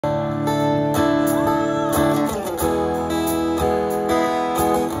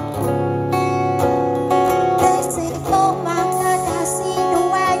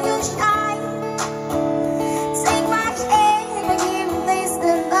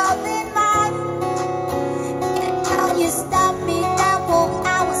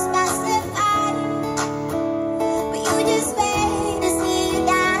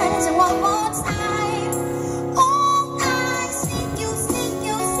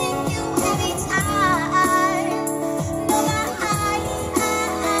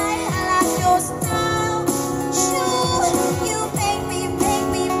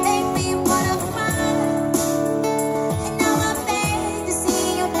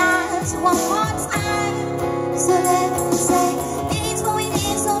dance one more time. So they say, dance for me,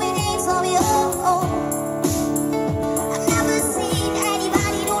 dance for me, dance for me, oh, oh. I've never seen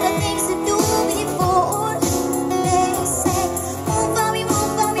anybody do the things you do before. They say, move for me,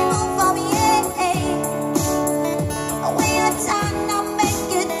 move for me, move for me, yeah, yeah. When you're done, I'll make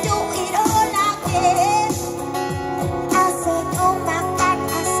you do it all again. I say, oh my God,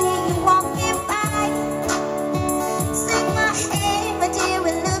 I see you walking by. Stick my hand, but you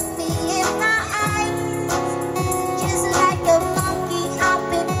will look me in my eyes. Just like a monkey, I've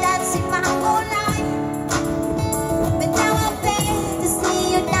been dancing my whole life. But now I beg to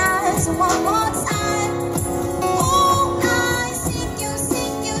see you dance one more time. Oh, I seek you,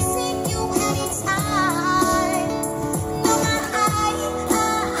 seek you, seek you anytime. No,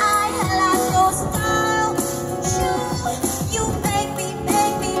 I like your style. You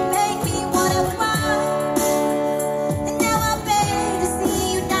make me wanna cry. And now I beg to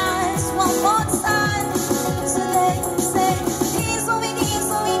see you dance one more time. So they say, dance for me, dance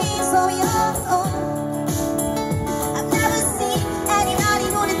for me, dance for me, oh, oh. I've never seen anybody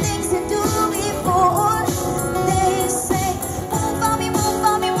do the things you do before. They say, move for me, move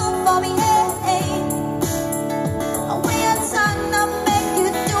for me, move for me, hey, hey. When you're done, I'll make you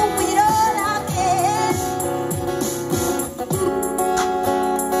do it all again.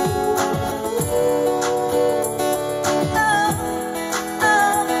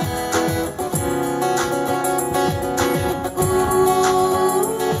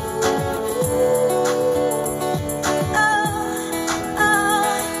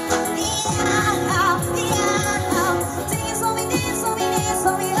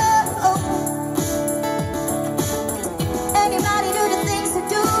 Anybody do the things you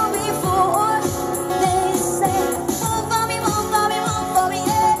do before? They say, move for me, move for me, move for me,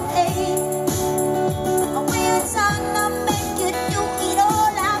 hey. When you're done, I'll make you do it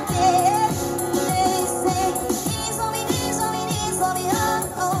all again. They say, dance for me, dance for me, dance for me, oh,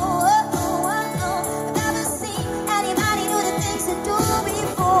 oh, oh, oh, oh. I've never seen anybody do the things you do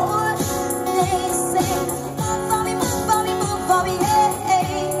before. They say, move for me, move for me, move for me,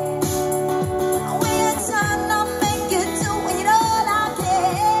 hey. When you're done, I'll make you do it all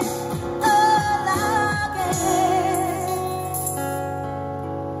again, all again.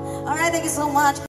 All right, thank you so much.